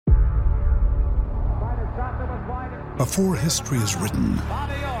Before history is written,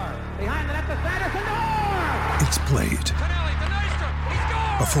 it's played.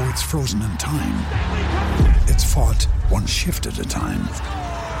 Before it's frozen in time, it's fought one shift at a time.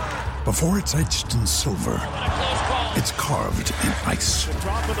 Before it's etched in silver, it's carved in ice.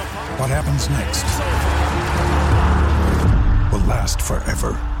 What happens next will last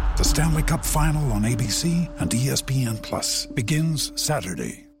forever. The Stanley Cup Final on ABC and ESPN Plus begins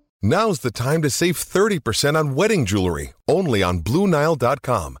Saturday. Now's the time to save 30% on wedding jewelry, only on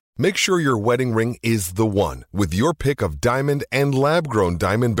BlueNile.com. Make sure your wedding ring is the one with your pick of diamond and lab-grown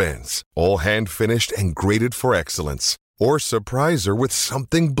diamond bands, all hand-finished and graded for excellence. Or surprise her with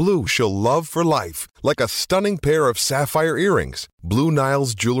something blue she'll love for life, like a stunning pair of sapphire earrings. Blue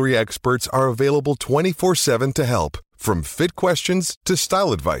Nile's jewelry experts are available 24/7 to help, from fit questions to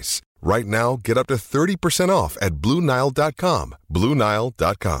style advice. Right now, get up to 30% off at BlueNile.com.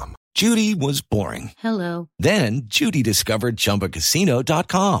 BlueNile.com. Judy was boring. Hello. Then Judy discovered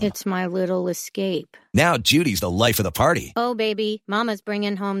ChumbaCasino.com. It's my little escape. Now Judy's the life of the party. Oh, baby, mama's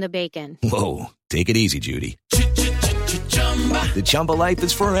bringing home the bacon. Whoa, take it easy, Judy. The Chumba life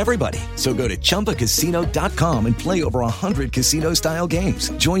is for everybody. So go to ChumbaCasino.com and play over 100 casino-style games.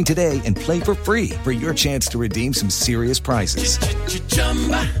 Join today and play for free for your chance to redeem some serious prizes.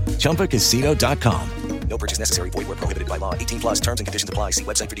 ChumbaCasino.com. No purchase necessary. Void where prohibited by law. 18 plus terms and conditions apply. See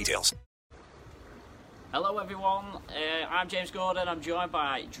website for details. Hello everyone, I'm James Gordon. I'm joined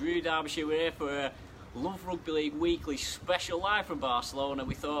by Drew Derbyshire. We're here for a Love Rugby League weekly special live from Barcelona.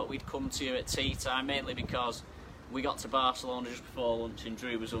 We thought we'd come to you at tea time, mainly because we got to Barcelona just before lunch and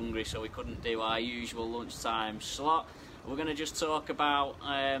Drew was hungry, so we couldn't do our usual lunchtime slot. We're going to just talk about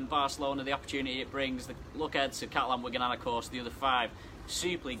Barcelona, the opportunity it brings, the look ahead to Catalan, Wigan and of course the other 5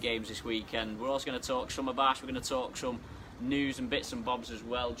 Super League games this weekend. We're also going to talk Summer Bash, we're going to talk some news and bits and bobs as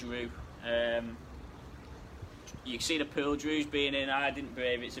well, Drew. You can see the pool Drew's been in. I didn't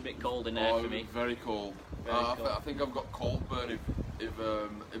brave it, it's a bit cold in there for me. Very cold. I think I've got cold burn if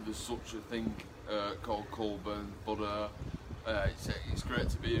there's such a thing called cold burn, but it's great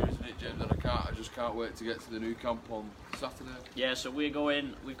to be here, isn't it, James? And I just can't wait to get to the new camp on Saturday. Yeah, so we've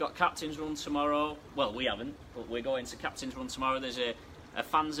got Captain's Run tomorrow. Well, we haven't, but we're going to Captain's Run tomorrow. There's a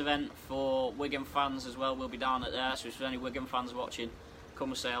fans event for Wigan fans as well. We'll be down at there, so if there's any Wigan fans watching, come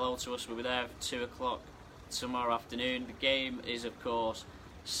and say hello to us. We'll be there at 2 o'clock tomorrow afternoon. The game is, of course,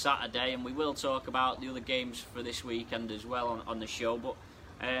 Saturday, and we will talk about the other games for this weekend as well on the show, but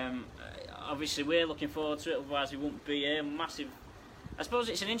obviously we're looking forward to it, otherwise we wouldn't be here. I suppose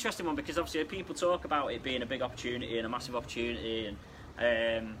it's an interesting one because obviously people talk about it being a big opportunity and a massive opportunity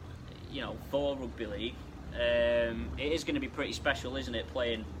and for Rugby League. It is going to be pretty special, isn't it,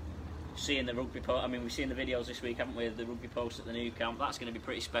 seeing the rugby post. I mean, we've seen the videos this week, haven't we, the rugby post at the new camp. That's going to be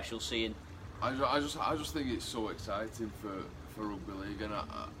pretty special seeing. I just think it's so exciting for Rugby League, and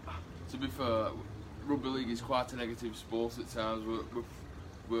to be fair, Rugby League is quite a negative sport at times.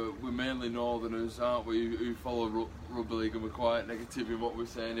 We're mainly Northerners, aren't we, who follow Rugby League, and we're quite negative in what we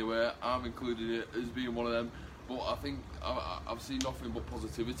say anyway. I'm included as being one of them, but I think I've seen nothing but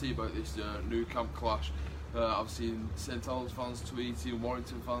positivity about this new camp clash. I've seen St Helens fans tweeting,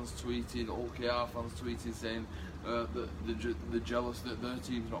 Warrington fans tweeting, OKR fans tweeting, saying that they're jealous that their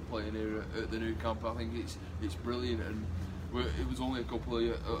team's not playing here at the new camp. I think it's brilliant, and it was only a couple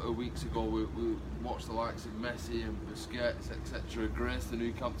of weeks ago we watched the likes of Messi and Busquets, etc. grace the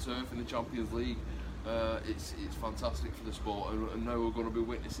new camp turf in the Champions League. It's fantastic for the sport, and now we're going to be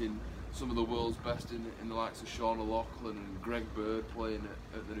witnessing some of the world's best in the likes of Sean O'Loughlin and Greg Bird playing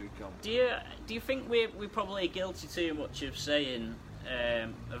at the new camp. Do you think we're probably guilty too much of saying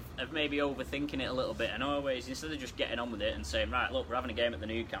of maybe overthinking it a little bit, and always, instead of just getting on with it and saying, right, look, we're having a game at the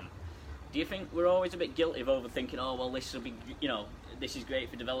new camp, do you think we're always a bit guilty of overthinking, oh well, this will be, this is great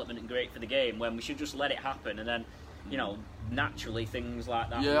for development and great for the game, when we should just let it happen and then naturally things like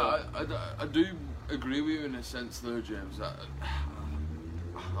that work? I do agree with you in a sense though, James.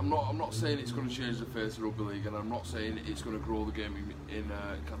 I'm not saying it's going to change the face of Rugby League, and I'm not saying it's going to grow the game in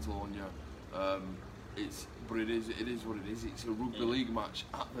Catalonia. But it is what it is. It's a Rugby League match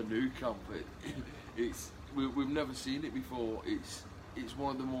at the new camp. We've never seen it before. It's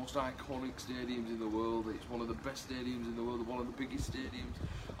one of the most iconic stadiums in the world. It's one of the best stadiums in the world, one of the biggest stadiums.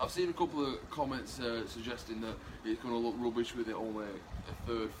 I've seen a couple of comments suggesting that it's going to look rubbish with it only a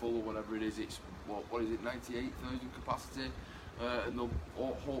third full or whatever it is. It's, what is it, 98,000 capacity, and they'll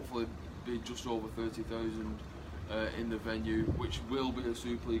hopefully be just over 30,000 in the venue, which will be a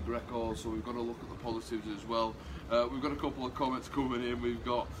Super League record, so we've got to look at the positives as well. We've got a couple of comments coming in. We've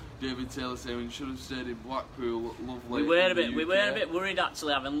got David Taylor saying we should have stayed in Blackpool. Lovely. We were a bit worried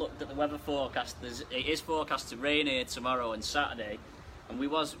actually, having looked at the weather forecast. It is forecast to rain here tomorrow and Saturday, and we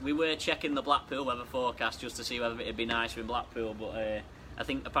were checking the Blackpool weather forecast just to see whether it'd be nicer in Blackpool, but I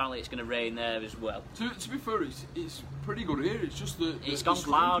think apparently it's going to rain there as well. To be fair, it's pretty good here. It's just it's gone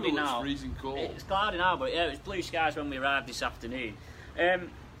cloudy now. It's freezing cold. It's cloudy now, but yeah, it was blue skies when we arrived this afternoon.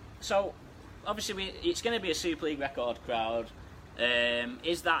 So obviously it's going to be a Super League record crowd.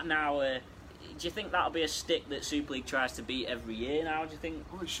 Is that now? Do you think that'll be a stick that Super League tries to beat every year now? Do you think?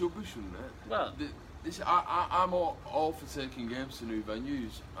 Well, it should be, shouldn't it? Well, I'm all for taking games to new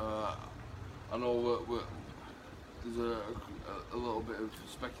venues. I know there's a little bit of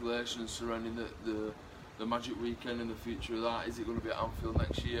speculation surrounding the Magic Weekend and the future of that. Is it going to be at Anfield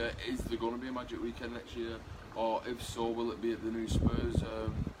next year? Is there going to be a Magic Weekend next year? Or if so, will it be at the new Spurs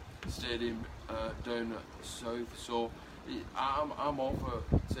stadium down south? So I'm all for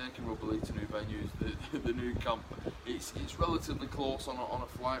taking Rugby League to new venues. The new camp, it's relatively close on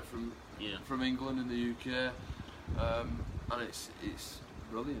a flight from England and the UK, and it's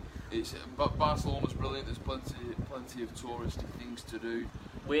brilliant. Barcelona's brilliant. There's plenty of touristy things to do.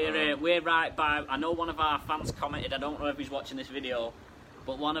 We're right by. I know one of our fans commented. I don't know if he's watching this video,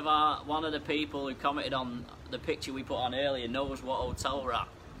 but one of the people who commented on the picture we put on earlier knows what hotel we're at.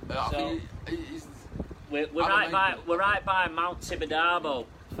 We're right by Mount Tibidabo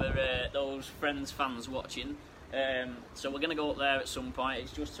for those fans watching. So we're going to go up there at some point.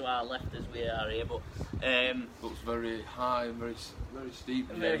 It's just to our left as we are here, but looks very high and very steep.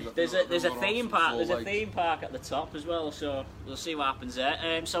 There's a theme park. There's a theme park at the top as well. So we'll see what happens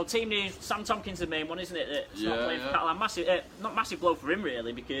there. So team news: Sam Tompkins the main one, isn't it? That's not playing for Catalan. Not massive blow for him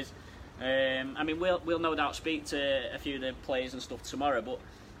really, because I mean we'll no doubt speak to a few of the players and stuff tomorrow, but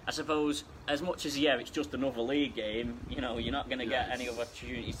I suppose as much as it's just another league game, you know, you're not going to get any other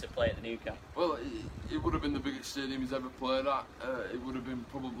opportunities to play at the new camp. Well, it would have been the biggest stadium he's ever played at. It would have been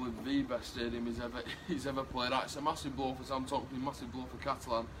probably the best stadium he's ever played at. It's a massive blow for Sam Tompkins, massive blow for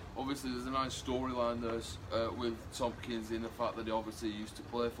Catalan. Obviously, there's a nice storyline there with Tompkins in the fact that he obviously used to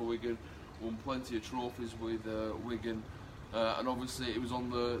play for Wigan, won plenty of trophies with Wigan, and obviously it was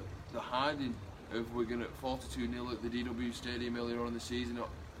on the hiding of Wigan at 42-0 at the DW Stadium earlier on in the season.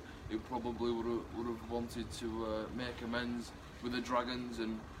 It probably would have wanted to make amends with the Dragons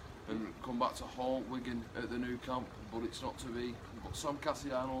and come back to haunt Wigan at the new camp, but it's not to be. But Sam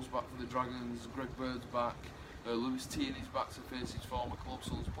Cassiano's back for the Dragons, Greg Bird's back, Lewis Tierney's back to face his former club,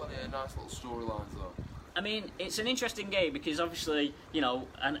 so there's plenty of nice little storylines there. I mean, it's an interesting game because obviously, you know,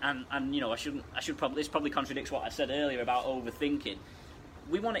 and you know, I should probably, this probably contradicts what I said earlier about overthinking.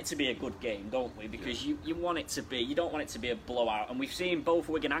 We want it to be a good game, don't we? Because you want it to be, you don't want it to be a blowout. And we've seen both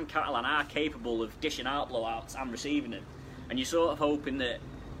Wigan and Catalan are capable of dishing out blowouts and receiving them. And you're sort of hoping that,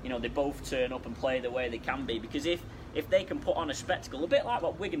 you know, they both turn up and play the way they can be. Because if they can put on a spectacle, a bit like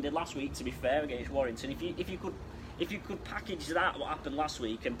what Wigan did last week, to be fair, against Warrington, if you could package that, what happened last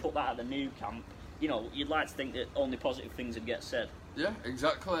week, and put that at the new camp, you know, you'd like to think that only positive things would get said. Yeah,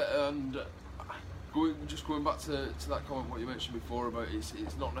 exactly. And going back to that comment what you mentioned before about it's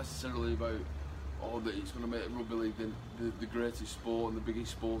not necessarily about that it's going to make Rugby League the greatest sport and the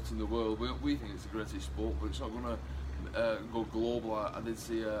biggest sport in the world. We think it's the greatest sport, but it's not going to go global. I did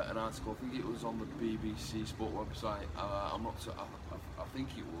see an article, I think it was on the BBC Sport website, I'm not sure, I think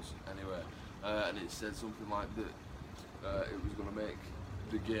it was anyway, and it said something like that it was going to make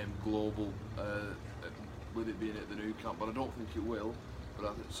the game global with it being at the new camp, but I don't think it will. But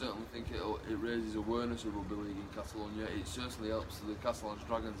I certainly think it raises awareness of Rugby League in Catalonia. It certainly helps the Catalan's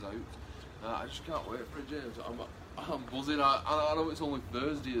Dragons out. I just can't wait for it, James. I'm buzzing. I know it's only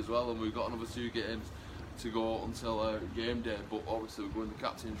Thursday as well, and we've got another 2 games to go until game day. But obviously we're going the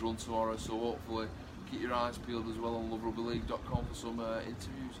captain's run tomorrow, so hopefully keep your eyes peeled as well on loverugbyleague.com for some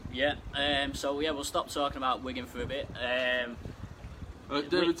interviews. Yeah. So we'll stop talking about Wigan for a bit.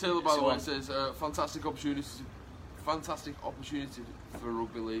 David Taylor, by the way, says fantastic opportunity for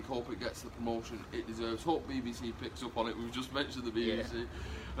Rugby League. Hope it gets the promotion it deserves. Hope BBC picks up on it. We've just mentioned the BBC.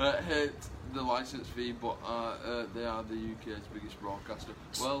 Hate the licence fee, but they are the UK's biggest broadcaster.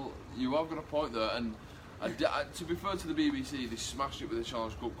 Well, you have got a point there, and to be fair to the BBC, they smashed it with the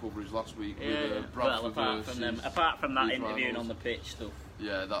Challenge Cup coverage last week with Bradford apart from that interviewing on the pitch stuff.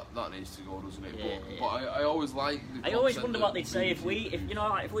 Yeah, that needs to go, doesn't it? But I always like. I always wonder what they'd say if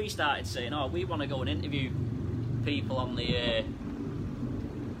we started saying, we want to go and interview people on the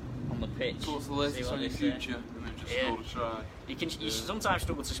pitch. So what's the latest on your future? And then just scored a try. You sometimes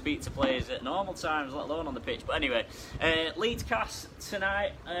struggle to speak to players at normal times, let alone on the pitch. But anyway, Leeds Cast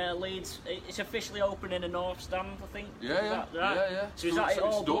tonight. Leeds, it's officially open in the North Stand, I think. Yeah. So is that it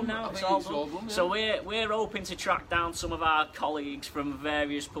all done now? I think it's all done. Yeah. So we're hoping to track down some of our colleagues from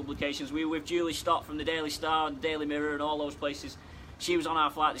various publications. We were with Julie Stott from the Daily Star, and Daily Mirror, and all those places. She was on our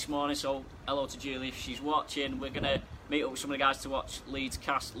flight this morning, so hello to Julie if she's watching. We're going to meet up with some of the guys to watch Leeds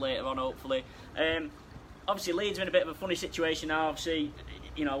Cast later on, hopefully. Obviously, Leeds are in a bit of a funny situation now. Obviously,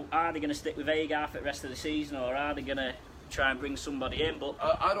 are they going to stick with Agar for the rest of the season, or are they going to try and bring somebody in? But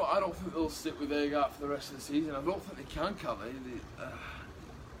I don't think they'll stick with Agar for the rest of the season. I don't think they can they?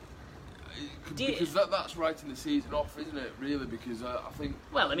 Because that's writing the season off, isn't it? Really, because I think.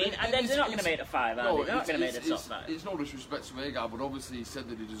 Well, I mean, they're not going to make the 5, are they? They're not going to make the top 5. It's no disrespect to Agar, but obviously he said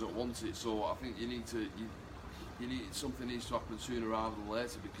that he doesn't want it. So I think something needs to happen sooner rather than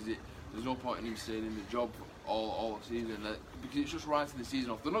later, because there's no point in him staying in the job all the season, because it's just writing the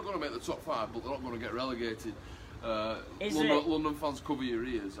season off. They're not going to make the top 5, but they're not going to get relegated. London fans, cover your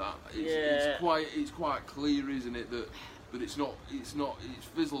ears. It's quite clear, isn't it, that it's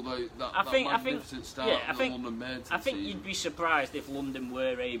fizzled out that magnificent start that London made. I think you'd be surprised if London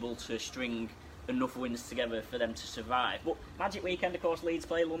were able to string enough wins together for them to survive. But Magic Weekend, of course, Leeds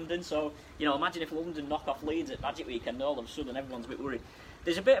play London, so imagine if London knock off Leeds at Magic Weekend, all of a sudden everyone's a bit worried.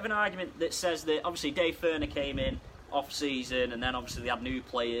 There's a bit of an argument that says that obviously Dave Ferner came in off season, and then obviously they had new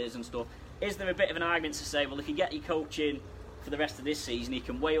players and stuff. Is there a bit of an argument to say, well, if you get your coaching for the rest of this season, he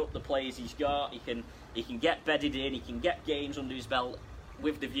can weigh up the players he's got, he can get bedded in, he can get games under his belt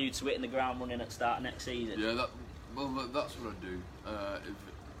with the view to hitting the ground running at the start of next season? Yeah, that's what I'd do.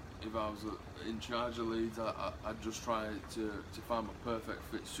 If I was in charge of Leeds, I'd just try to find my perfect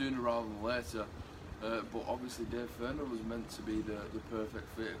fit sooner rather than later. But obviously Dave Ferner was meant to be the perfect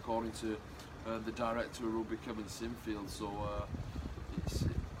fit according to the director of rugby, Kevin Sinfield. So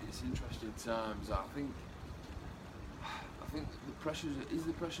it's interesting times. I think the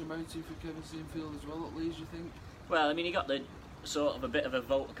pressure mounting for Kevin Sinfield as well at Leeds, you think? Well, I mean, he got the sort of a bit of a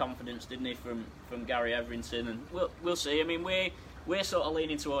vote of confidence, didn't he, from Gary Everington, and we'll see. I mean, we're sort of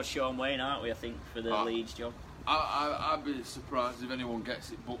leaning towards Sean Wayne, aren't we? I think for the Leeds job. I'd be surprised if anyone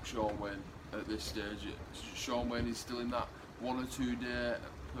gets it but Sean Wayne at this stage. Sean Wayne is still in that 1 or 2 day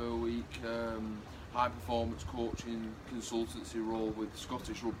per week high performance coaching consultancy role with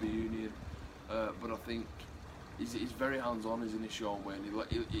Scottish Rugby Union, but I think he's very hands on, isn't he, Sean Wayne?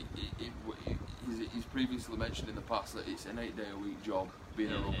 He's previously mentioned in the past that it's an 8-day-a-week job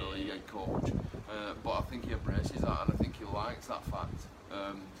being a rugby league head coach, but I think he embraces that, and I think he likes that fact.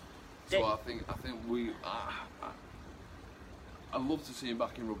 So I think I'd love to see him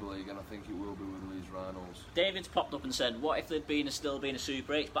back in rugby league, and I think it will be with Leeds Rhinos. David's popped up and said, what if there'd still been a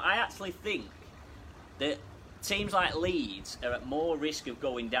Super 8? But I actually think that teams like Leeds are at more risk of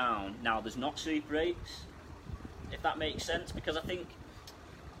going down now there's not Super 8s, if that makes sense, because I think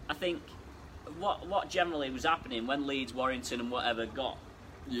what generally was happening when Leeds, Warrington and whatever got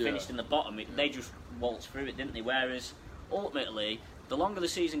finished in the bottom, they just waltzed through it, didn't they? Whereas ultimately, the longer the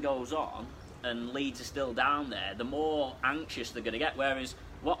season goes on and Leeds are still down there, the more anxious they're going to get. Whereas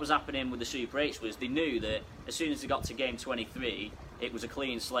what was happening with the Super 8s was they knew that as soon as they got to game 23, it was a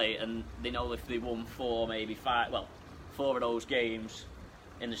clean slate, and they know if they won 4, maybe 5, 4 of those games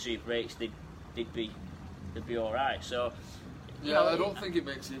in the Super 8s, they'd be all right. So I don't think it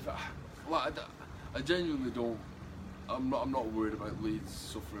makes it. I genuinely don't. I'm not worried about Leeds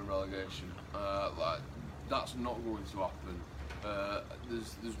suffering relegation. That's not going to happen.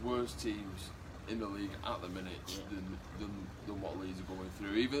 There's worse teams in the league at the minute than what Leeds are going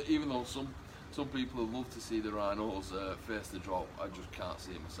through. Even though some people would love to see the Rhinos face the drop, I just can't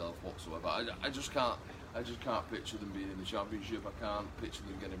see it myself whatsoever. I just can't picture them being in the Championship. I can't picture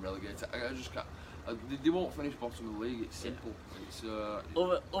them getting relegated. I just can't. They won't finish bottom of the league. It's simple.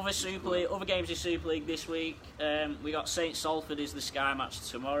 Other games in Super League this week. We got St Salford is the Sky match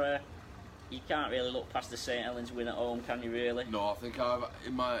tomorrow. You can't really look past the St Helens win at home, can you really? No, I think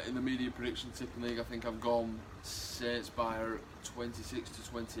in the media prediction tipping league, I think I've gone Saints by 26 to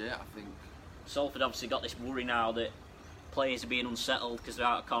 28. I think Salford obviously got this worry now that players are being unsettled because they're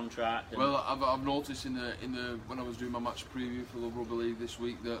out of contract. Well, I've noticed in the when I was doing my match preview for the Rugby League this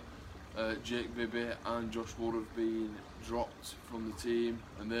week that Jake Bibby and Josh Wood have been dropped from the team,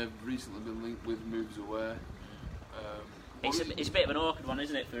 and they've recently been linked with moves away. It's a bit of an awkward one,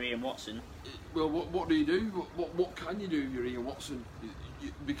 isn't it, for Ian Watson? Well, what do you do? What can you do if you're Ian Watson?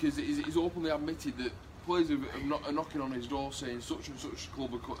 Because he's openly admitted that players are knocking on his door saying such and such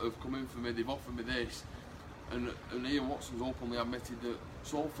club have come in for me, they've offered me this. and Ian Watson's openly admitted that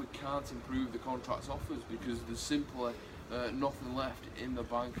Salford can't improve the contracts offers because there's simply nothing left in the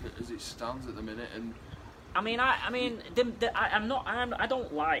bank as it stands at the minute. And I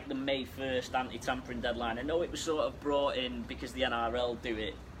don't like the May 1st anti-tampering deadline. I know it was sort of brought in because the NRL do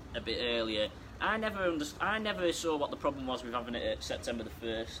it a bit earlier. I never saw what the problem was with having it at September the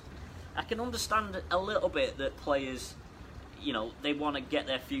 1st. I can understand a little bit that players, they want to get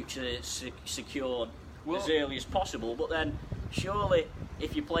their future secured as early as possible, but then surely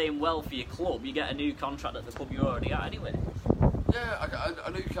if you're playing well for your club, you get a new contract at the club you're already at anyway. Yeah,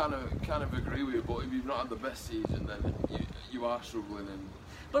 I do kind of agree with you, but if you've not had the best season, then you are struggling.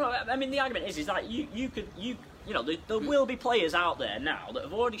 But I mean, the argument is that there will be players out there now that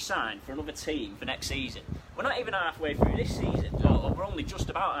have already signed for another team for next season. We're not even halfway through this season, or we're only just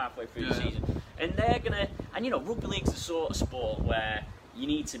about halfway through the season, and they're gonna. And rugby league's the sort of sport where you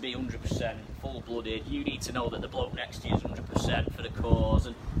need to be 100% full-blooded. You need to know that the bloke next to you is 100% for the cause,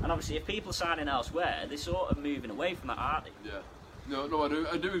 and obviously if people are signing elsewhere, they're sort of moving away from that, aren't they? Yeah. No,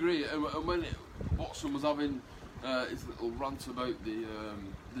 I do agree. And when Watson was having his little rant about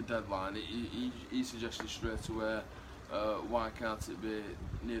the deadline, he suggested straight away, why can't it be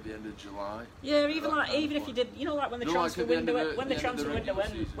near the end of July? Yeah, even if you did, like when the transfer window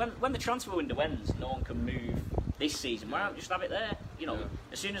ends, no one can move this season. Why don't you just have it there?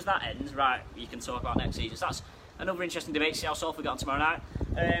 As soon as that ends, right, you can talk about next season. So that's another interesting debate. See how Salford got on tomorrow night.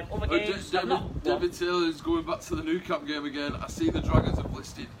 Other games. David Taylor's going back to the New Camp game again. I see the Dragons have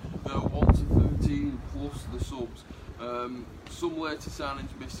listed the 1 to 13 plus the subs. Some later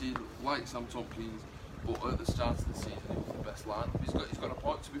signings missing, like Sam Tompkins, but at the start of the season it was the best lineup. He's got a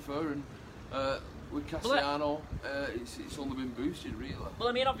point to be fair, and with Cassiano, it's only been boosted really. Well,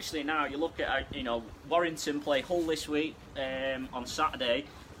 I mean, obviously now you look at Warrington play Hull this week on Saturday.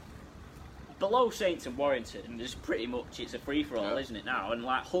 Below Saints and Warrington, there's pretty much it's a free for all, isn't it now? And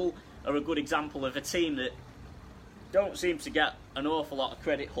like Hull are a good example of a team that don't seem to get an awful lot of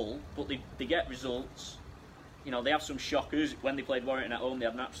credit. Hull, but they get results. They have some shockers. When they played Warrington at home, they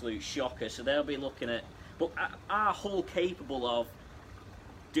had an absolute shocker. So they'll be looking at. But are Hull capable of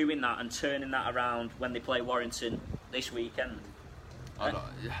doing that and turning that around when they play Warrington this weekend? I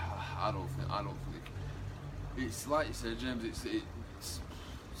don't think. It's like you said, James. It's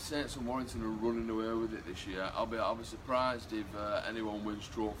Saints and Warrington are running away with it this year. I'll be surprised if anyone wins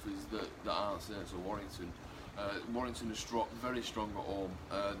trophies that aren't Saints or Warrington. Warrington is very strong at home.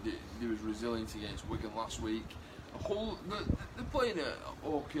 They was resilient against Wigan last week. They're playing it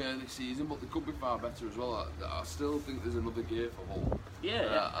okay this season, but they could be far better as well. I still think there's another gear for Hull.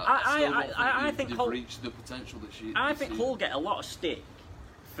 Yeah, I think they've reached the potential this year. I think Hull get a lot of stick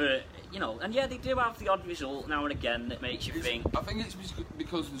for and they do have the odd result now and again that makes you think. I think it's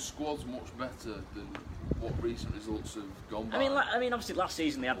because the squad's much better than what recent results have gone by. I mean, obviously last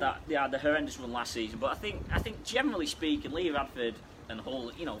season they had the horrendous run last season, but I think generally speaking, Lee Radford and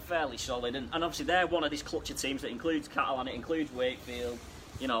Hull, fairly solid, and obviously they're one of these clutcher teams that includes Catalan, it includes Wakefield,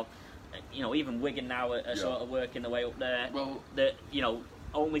 even Wigan now are sort of working their way up there. Well, that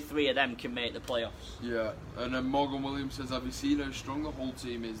only 3 of them can make the playoffs. Yeah, and then Morgan Williams says, have you seen how strong the Hull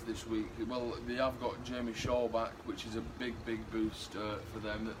team is this week? Well, they have got Jamie Shaw back, which is a big boost for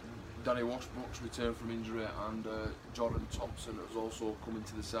them. Danny Washbrook's returned from injury, and Jordan Thompson has also come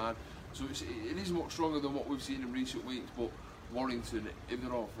into the side. So it is much stronger than what we've seen in recent weeks, but Warrington, if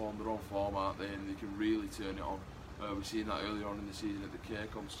they're on form, aren't they? And they can really turn it on. We've seen that earlier on in the season at the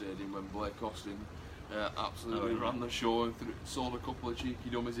Caircom Stadium when Blake Costin absolutely ran the show and sold a couple of cheeky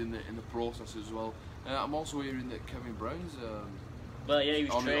dummies in the process as well. I'm also hearing that Kevin Brown's. Well, yeah, he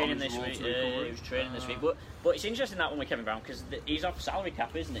was training this week. He was training this week, but it's interesting that one with Kevin Brown because he's off salary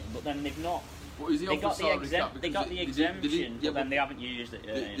cap, isn't he? But then they've not. Well, is he off the salary cap? They got the exemption, but then they haven't used it.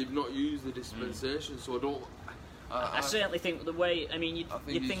 They've not used the dispensation, so I don't. I certainly think the way. I mean, you'd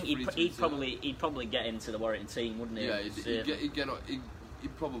think he'd probably get into the Warrington team, wouldn't he? Yeah,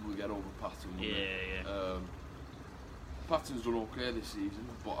 he'd probably get over Patton. Yeah. Patton's done okay this season,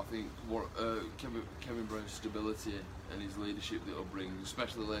 but I think Kevin Brown's stability and his leadership that he'll bring,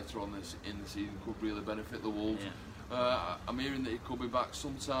 especially later on in the season, could really benefit the Wolves. Yeah. I'm hearing that he could be back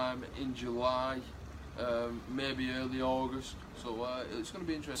sometime in July, maybe early August. So it's going to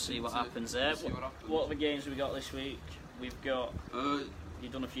be interesting. See what happens there. What other games have we got this week? We've got.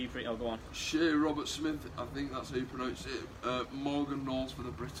 You've done a few pretty. Oh, go on. Shea Robert Smith, I think that's how you pronounce it. Morgan Knowles for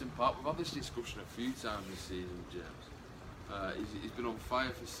the Britain Park. We've had this discussion a few times this season, James. He's been on fire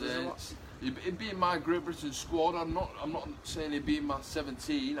for Saints. He'd be in my Great Britain squad. I'm not saying he'd be in my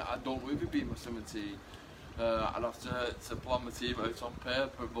 17. I don't know if he'd be in my 17. I'd have to plan my team out on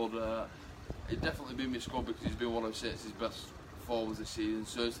paper, but He'd definitely be in my squad because he's been one of Saints' best forwards this season.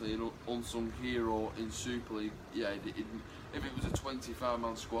 Certainly an unsung hero in Super League. Yeah, if it was a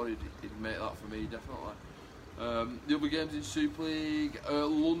 25-man squad, he'd make that for me, definitely. The other games in Super League,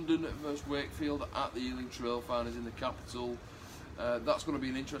 London versus Wakefield at the Ealing Trailfinders in the capital. That's going to be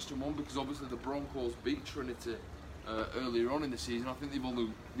an interesting one because obviously the Broncos beat Trinity earlier on in the season. I think they've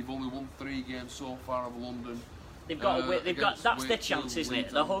only won 3 games so far of London. They've got that's their chance, isn't it?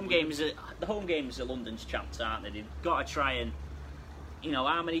 The home games are London's chance, aren't they? They've got to try and,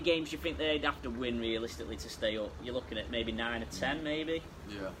 how many games do you think they'd have to win realistically to stay up? You're looking at maybe 9 or 10, maybe.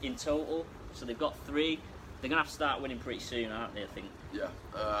 Yeah. In total, so they've got 3. They're gonna have to start winning pretty soon, aren't they? I think. Yeah.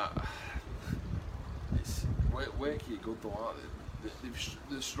 Wakey good though, aren't they?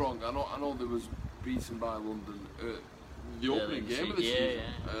 They're strong. I know they was beaten by London the opening game of the season.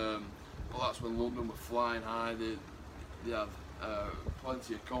 Yeah. But that's when London were flying high. They had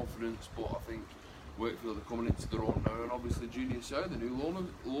plenty of confidence, but I think Wakefield are coming into their own now, and obviously Junior Sow, the new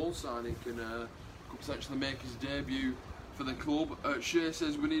loan signing, could potentially make his debut for the club. Shea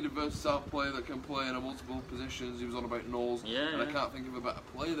says we need a versatile player that can play in multiple positions. He was on about Knowles, and I can't think of a better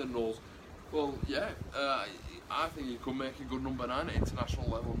player than Knowles. Well, yeah, I think he could make a good number 9 at international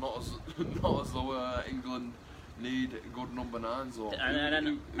level. Not as though England need good number 9s. Or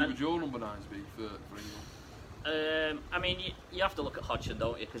who would your number 9s be for England? I mean, you have to look at Hodgson,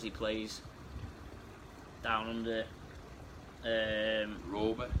 don't you? Because he plays down under.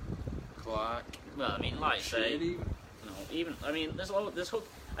 Roby, Clark. Well, I mean, like say, there's hook.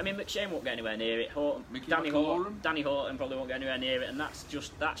 I mean, McShane won't get anywhere near it. Danny Horton probably won't get anywhere near it, and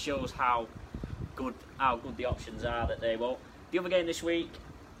that shows how good the options are that they won't. The other game this week,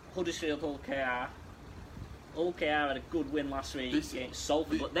 Huddersfield Hull KR. Hull KR had a good win last week against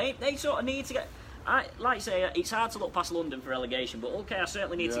Salford, but they sort of need to get. Like I say, it's hard to look past London for relegation, but Hull KR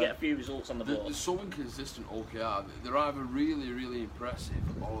certainly need to get a few results on the board. They're so inconsistent, Hull KR. They're either really, really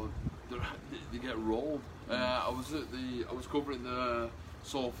impressive or they get rolled. I was covering the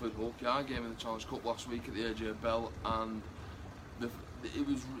Salford Hull KR game in the Challenge Cup last week at the AJ Bell, and it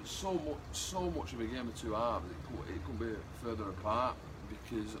was so much of a game of 2 halves. It couldn't be further apart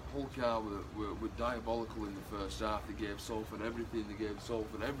because Hull KR were diabolical in the first half. They gave Salford everything. They gave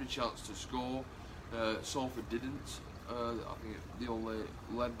Salford every chance to score. Salford didn't. I think they only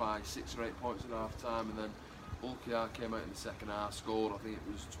led by 6 or 8 points at half time, and then Hull KR came out in the second half, scored. I think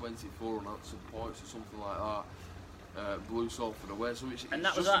it was 24 unanswered points or something like that. Blew Salford away. So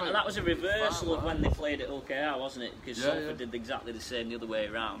that was a reversal of when they played at Hull KR, wasn't it? Because Salford did exactly the same the other way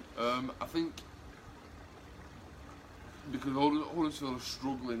around. I think because Huddersfield are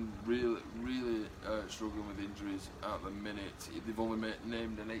struggling, really struggling with injuries at the minute. They've only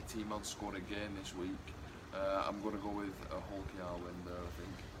named an 18-man squad again this week. I'm going to go with a Hull KR win there, I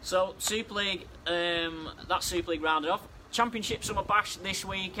think. So, Super League, that's Super League rounded off. Championship Summer Bash this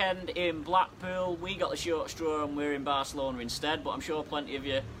weekend in Blackpool. We got the short straw and we're in Barcelona instead, but I'm sure plenty of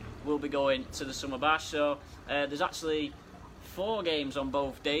you will be going to the Summer Bash. So, there's actually 4 games on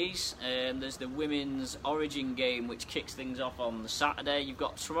both days. There's the Women's Origin game, which kicks things off on the Saturday. You've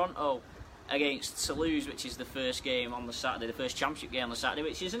got Toronto against Toulouse, which is the first game on the Saturday, the first championship game on the Saturday,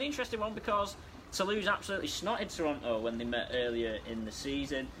 which is an interesting one because Toulouse absolutely snotted Toronto when they met earlier in the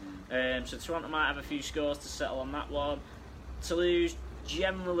season. So Toronto might have a few scores to settle on that one. Toulouse,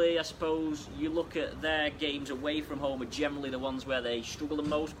 generally, I suppose, you look at their games away from home are generally the ones where they struggle the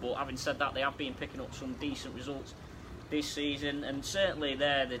most, but having said that, they have been picking up some decent results this season, and certainly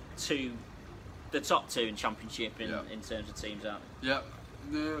they're the top 2 in Championship in terms of teams, aren't they? Yeah.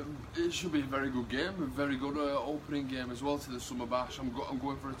 It should be a very good game, a very good opening game as well to the Summer Bash. I'm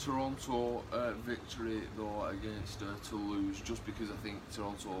going for a Toronto victory though against Toulouse, just because I think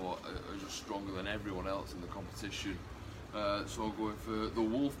Toronto are just stronger than everyone else in the competition. So I'm going for the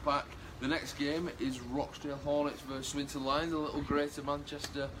Wolfpack. The next game is Rochdale Hornets versus Swinton Lions, a little Greater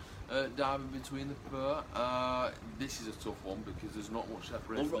Manchester derby between the pair. This is a tough one because there's not much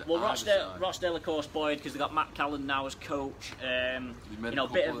separation. Well, Rochdale, of course, buoyed because they've got Matt Callan now as coach.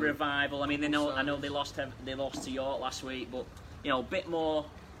 Bit of revival. I mean, I know they lost to York last week, but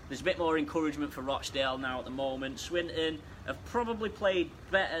there's a bit more encouragement for Rochdale now at the moment. Swinton have probably played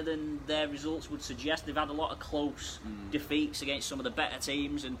better than their results would suggest. They've had a lot of close defeats against some of the better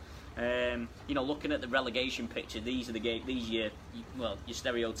teams, and looking at the relegation picture, these are the games. Your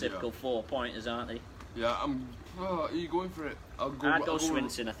stereotypical 4-pointers, aren't they? Yeah, are you going for it? I'd go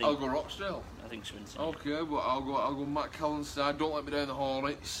Swinton. I think I'll go Rochdale. I think Swinton. Okay, well I'll go Matt Callan's side. Don't let me down the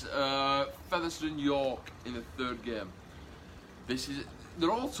Hornets. Featherstone York in the 3rd game. This is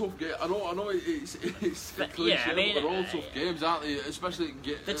they're all tough games. I know it's a cliche, I mean, but they're all tough games, aren't they? Especially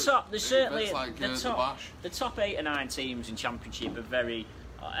there's certainly like the Bash. The top 8 or 9 teams in Championship are very.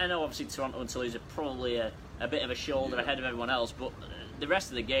 I know obviously Toronto and Toulouse are probably a bit of a shoulder ahead of everyone else, but the rest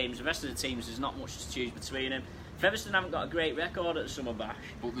of the games, the rest of the teams, there's not much to choose between them. Featherstone haven't got a great record at the Summer Bash.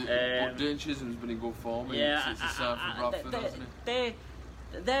 But Dane Chisholm's been in good form since the start for Bradford, hasn't he?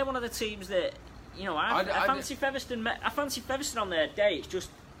 They're one of the teams that, you know, I fancy Featherstone. I fancy Featherstone on their day. It's just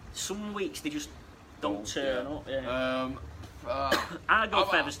some weeks they just don't turn up. Yeah. I'd go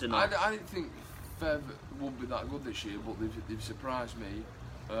Featherstone. I didn't think Fev would be that good this year, but they've surprised me.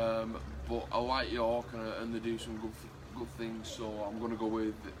 But I like York and they do some good things, so I'm going to go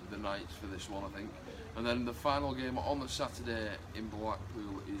with the Knights for this one, I think. And then the final game on the Saturday in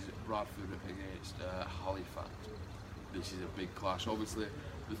Blackpool is Bradford against Halifax. This is a big clash. Obviously,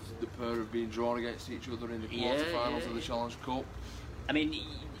 the pair have been drawn against each other in the quarterfinals of the Challenge Cup. I mean,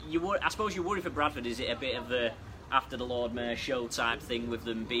 I suppose you worry for Bradford. Is it a bit of the after the Lord Mayor show type thing with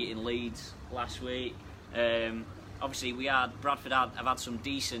them beating Leeds last week? Obviously, Bradford have had some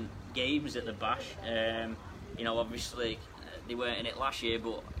decent games at the Bash. You know, obviously they weren't in it last year,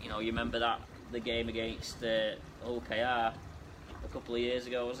 but you know, you remember the game against OKR a couple of years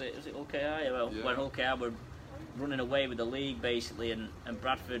ago. Was it OKR? Yeah, when OKR were running away with the league basically, and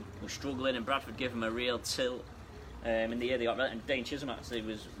Bradford were struggling, and Bradford gave them a real tilt. In the year they got, and Dane Chisholm actually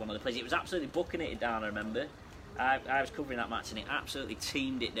was one of the players. It was absolutely bucking it down. I remember. I was covering that match, and it absolutely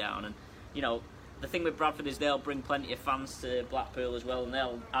teamed it down. And you know, the thing with Bradford is they'll bring plenty of fans to Blackpool as well, and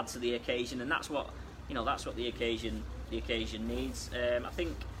they'll add to the occasion. And that's what the occasion needs.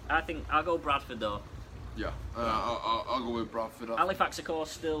 I think I'll go Bradford though. Yeah, I'll go with Bradford. Halifax, of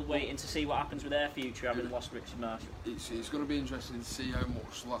course, still waiting to see what happens with their future, having lost Richard Marshall. It's going to be interesting to see how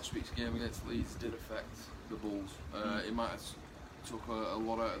much last week's game against Leeds did affect the Bulls. It might have took a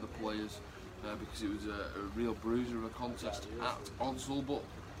lot out of the players because it was a real bruiser of a contest at Onslow, but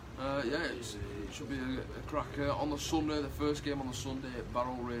it should be a cracker. On the Sunday, the first game on the Sunday,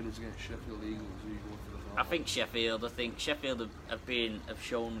 Barrow Raiders against Sheffield Eagles. Who are you going for the final? I think Sheffield have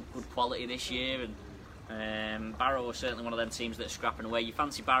shown good quality this year, and Barrow are certainly one of them teams that are scrapping away. You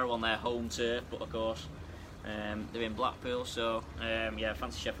fancy Barrow on their home turf, but of course they're in Blackpool, so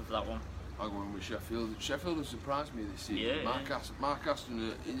fancy Sheffield for that one. I'm going with Sheffield. Sheffield has surprised me this season. Mark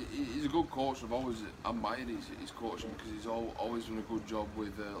Aston, he's a good coach. I've always admired his coaching because he's always done a good job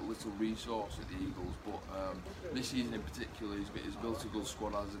with little resource at the Eagles. But this season in particular, he's built a good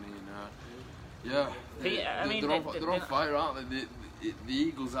squad, hasn't he? They're on fire, aren't they? The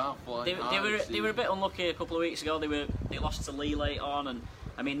Eagles are flying. They were a bit unlucky a couple of weeks ago. They lost to Lee late on, and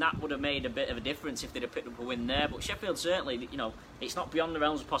I mean that would have made a bit of a difference if they'd have picked up a win there. But Sheffield certainly, you know, it's not beyond the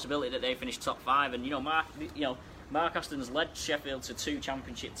realms of possibility that they finish top 5. And you know, Mark Aston's led Sheffield to 2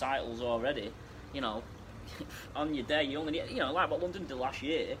 championship titles already. You know, on your day, you only need, you know, like what London did last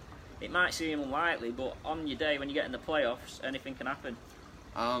year. It might seem unlikely, but on your day when you get in the playoffs, anything can happen.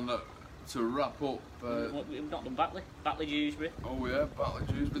 And to wrap up, we've not done Batley Dewsbury. Oh yeah, Batley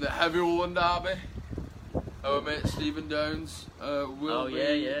Dewsbury, the Heavy Woolen Derby. Our mate Stephen Downs will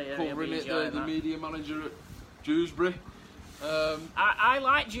be covering it, the media manager at Dewsbury. I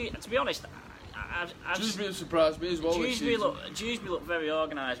like to be honest. Dewsbury surprised me as well. Dewsbury look very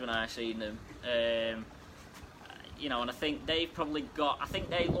organised when I seen them. You know, and I think they've probably got. I think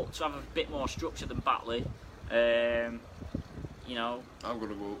they look to have a bit more structure than Batley. You know, I'm going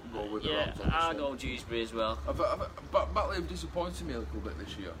to go with the Rams on this I'll go Dewsbury as well. Batley have disappointed me a little bit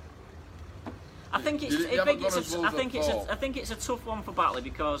this year. I think it's a tough one for Batley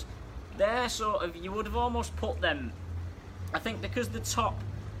because they're sort of, you would have almost put them, I think because the top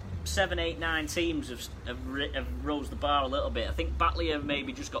 7, 8, 9 teams have rose the bar a little bit. I think Batley have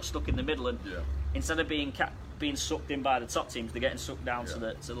maybe just got stuck in the middle, and instead of being sucked in by the top teams, they're getting sucked down to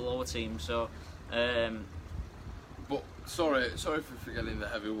the lower teams. So but sorry for forgetting the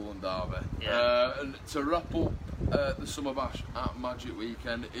Heavy Woolen Derby. And to wrap up the Summer Bash at Magic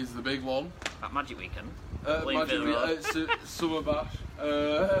Weekend is the big one. At Magic Weekend? Summer Bash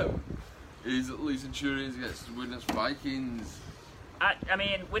is Leeds Centurions against Widnes Vikings. I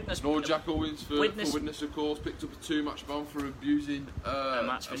mean, Widnes... No Jack Owens for Widnes, of course, picked up a 2-match ban for abusing a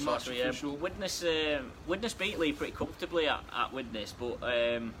match official. Widnes beat Lee pretty comfortably at Widnes, but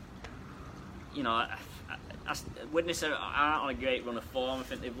you know, Widnes aren't on a great run of form. I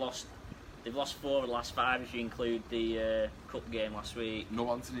think they've lost 4 of the last 5 if you include the cup game last week. No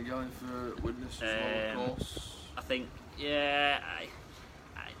Anthony Gelling for Widnes as well, of course. I think, I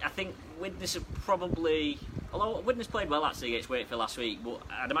think Widnes have probably, although Widnes played well actually against Wakefield last week, but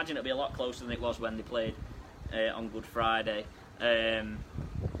I'd imagine it'll be a lot closer than it was when they played on Good Friday.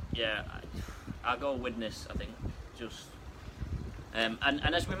 I'll go witness, I think. Just and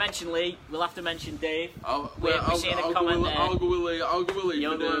as we mentioned Lee, we'll have to mention Dave. We're seeing a comment there. I'll go with Lee.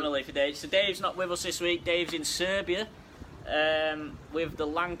 You're going with Lee for Dave. So Dave's not with us this week. Dave's in Serbia with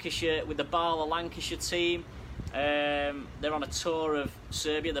the Bala Lancashire team. They're on a tour of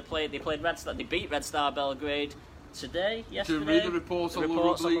Serbia. They beat Red Star Belgrade yesterday. You can read the reports on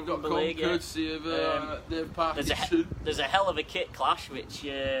rugbyleague.com, courtesy of Dave Parkinson. There's a hell of a kit clash, which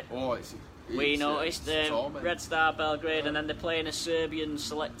we noticed. Red Star Belgrade, and then they're playing a Serbian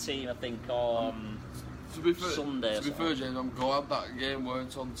select team, I think, on Sunday. To be fair, James, I'm glad that game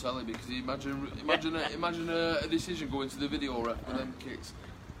weren't on telly, because imagine a decision going to the video ref with them kicks.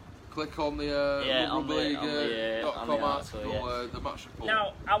 Click on the rugbyleague.com article, the match report.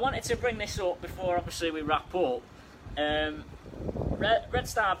 Now, I wanted to bring this up before, obviously, we wrap up. Red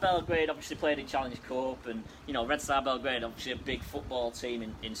Star Belgrade obviously played in Challenge Cup, and Red Star Belgrade obviously a big football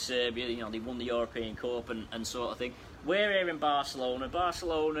team in Serbia. They won the European Cup and sort of thing. We're here in Barcelona.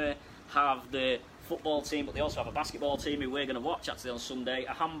 Barcelona have the football team, but they also have a basketball team who we're going to watch actually on Sunday.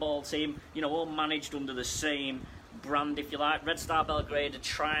 A handball team, all managed under the same brand, if you like. Red Star Belgrade are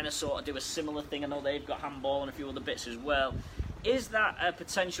trying to sort of do a similar thing. I know they've got handball and a few other bits as well. Is that a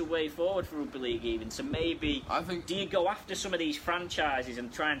potential way forward for Rugby League even? To maybe, do you go after some of these franchises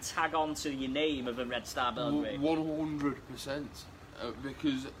and try and tag on to your name of a Red Star Belgrade? 100%.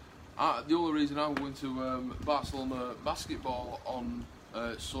 Because the only reason I'm going to Barcelona basketball on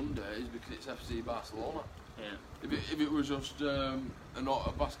Sunday is because it's FC Barcelona. Yeah. If it was just a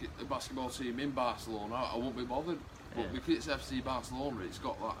basketball team in Barcelona, I wouldn't be bothered. But because it's FC Barcelona, it's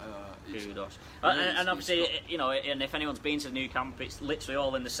got that. And obviously, and if anyone's been to the new camp, it's literally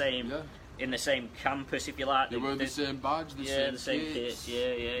all in the same campus, if you like. They wear the same badge, the same kits.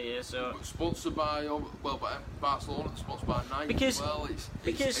 Yeah. So sponsored by Barcelona, sponsored by Nike as well. It's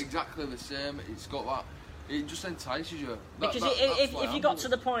exactly the same. It's got that. It just entices you. If you got to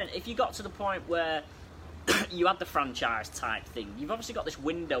the point where you had the franchise type thing, you've obviously got this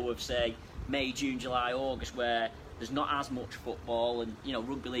window of, say, May, June, July, August, where there's not as much football, and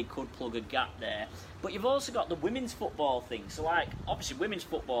Rugby League could plug a gap there. But you've also got the women's football thing. So, obviously, women's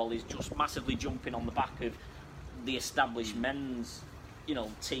football is just massively jumping on the back of the established men's,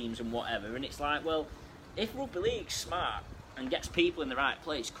 teams and whatever. And it's like, well, if Rugby League's smart and gets people in the right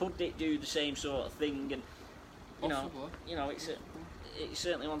place, could it do the same sort of thing? And it's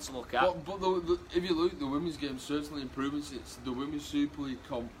certainly one to look at. But if you look, the women's game certainly improving since the Women's Super League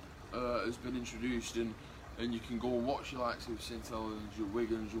comp has been introduced, and you can go and watch your likes of St Helens, your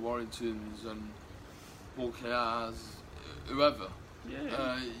Wigans, your Warringtons, and Hull KRs, whoever.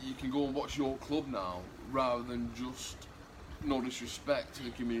 You can go and watch your club now, rather than just, no disrespect to the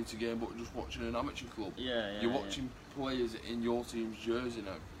community game, but just watching an amateur club. You're watching players in your team's jersey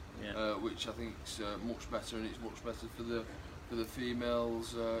now, which I think is much better, and it's much better for the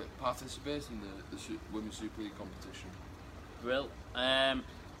females participating in the Women's Super League competition. Well,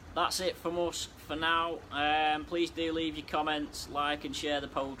 that's it from us for now. Please do leave your comments, like and share the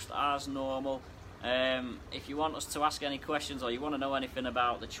post as normal. If you want us to ask any questions, or you want to know anything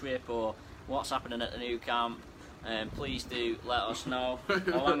about the trip or what's happening at the new camp, please do let us know.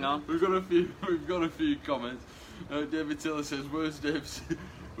 Oh, hang on. We've got a few comments. David Tiller says, "Where's Dave?"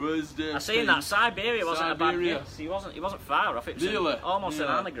 I seen that Siberia wasn't a bad guess. He wasn't far off. It was almost an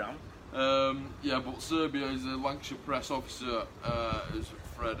anagram. But Serbia is a Lancashire press officer, as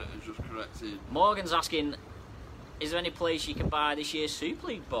Fred has just corrected. Morgan's asking, is there any place you can buy this year's Super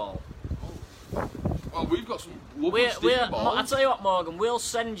League ball? Well, we've got some lovely Steedham balls. I'll tell you what, Morgan, we'll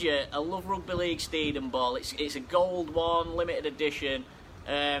send you a Love Rugby League Steedham ball. It's a gold one, limited edition.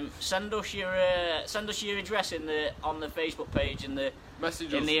 Send us your address on the Facebook page and the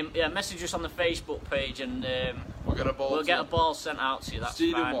message us on the Facebook page, and we'll get a ball sent out to you. That's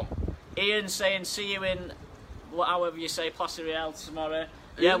fine. One. Ian's saying see you in however you say Place Real tomorrow.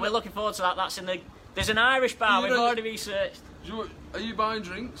 Yeah, we're looking forward to that. That's there's an Irish bar. We've already researched. Are you buying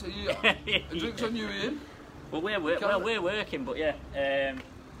drinks? Are drinks on you, Ian? Well, we're working, but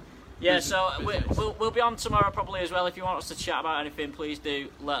yeah. So we'll be on tomorrow probably as well. If you want us to chat about anything, please do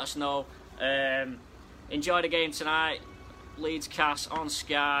let us know. Enjoy the game tonight, Leeds Cass on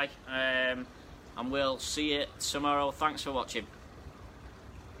Sky, and we'll see you tomorrow. Thanks for watching.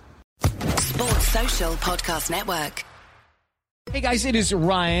 Sports Social Podcast Network. Hey guys, it is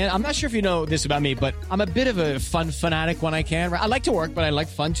Ryan. I'm not sure if you know this about me, but I'm a bit of a fun fanatic when I can. I like to work, but I like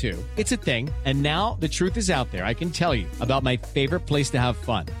fun too. It's a thing. And now the truth is out there. I can tell you about my favorite place to have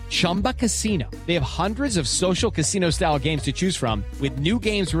fun. Chumba Casino. They have hundreds of social casino style games to choose from with new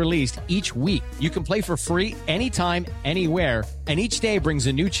games released each week. You can play for free anytime, anywhere. And each day brings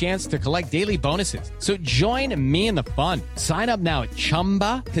a new chance to collect daily bonuses. So join me in the fun. Sign up now at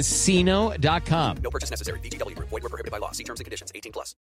ChumbaCasino.com. No purchase necessary. VGW Group. Void where prohibited by law. See terms and conditions. 18+.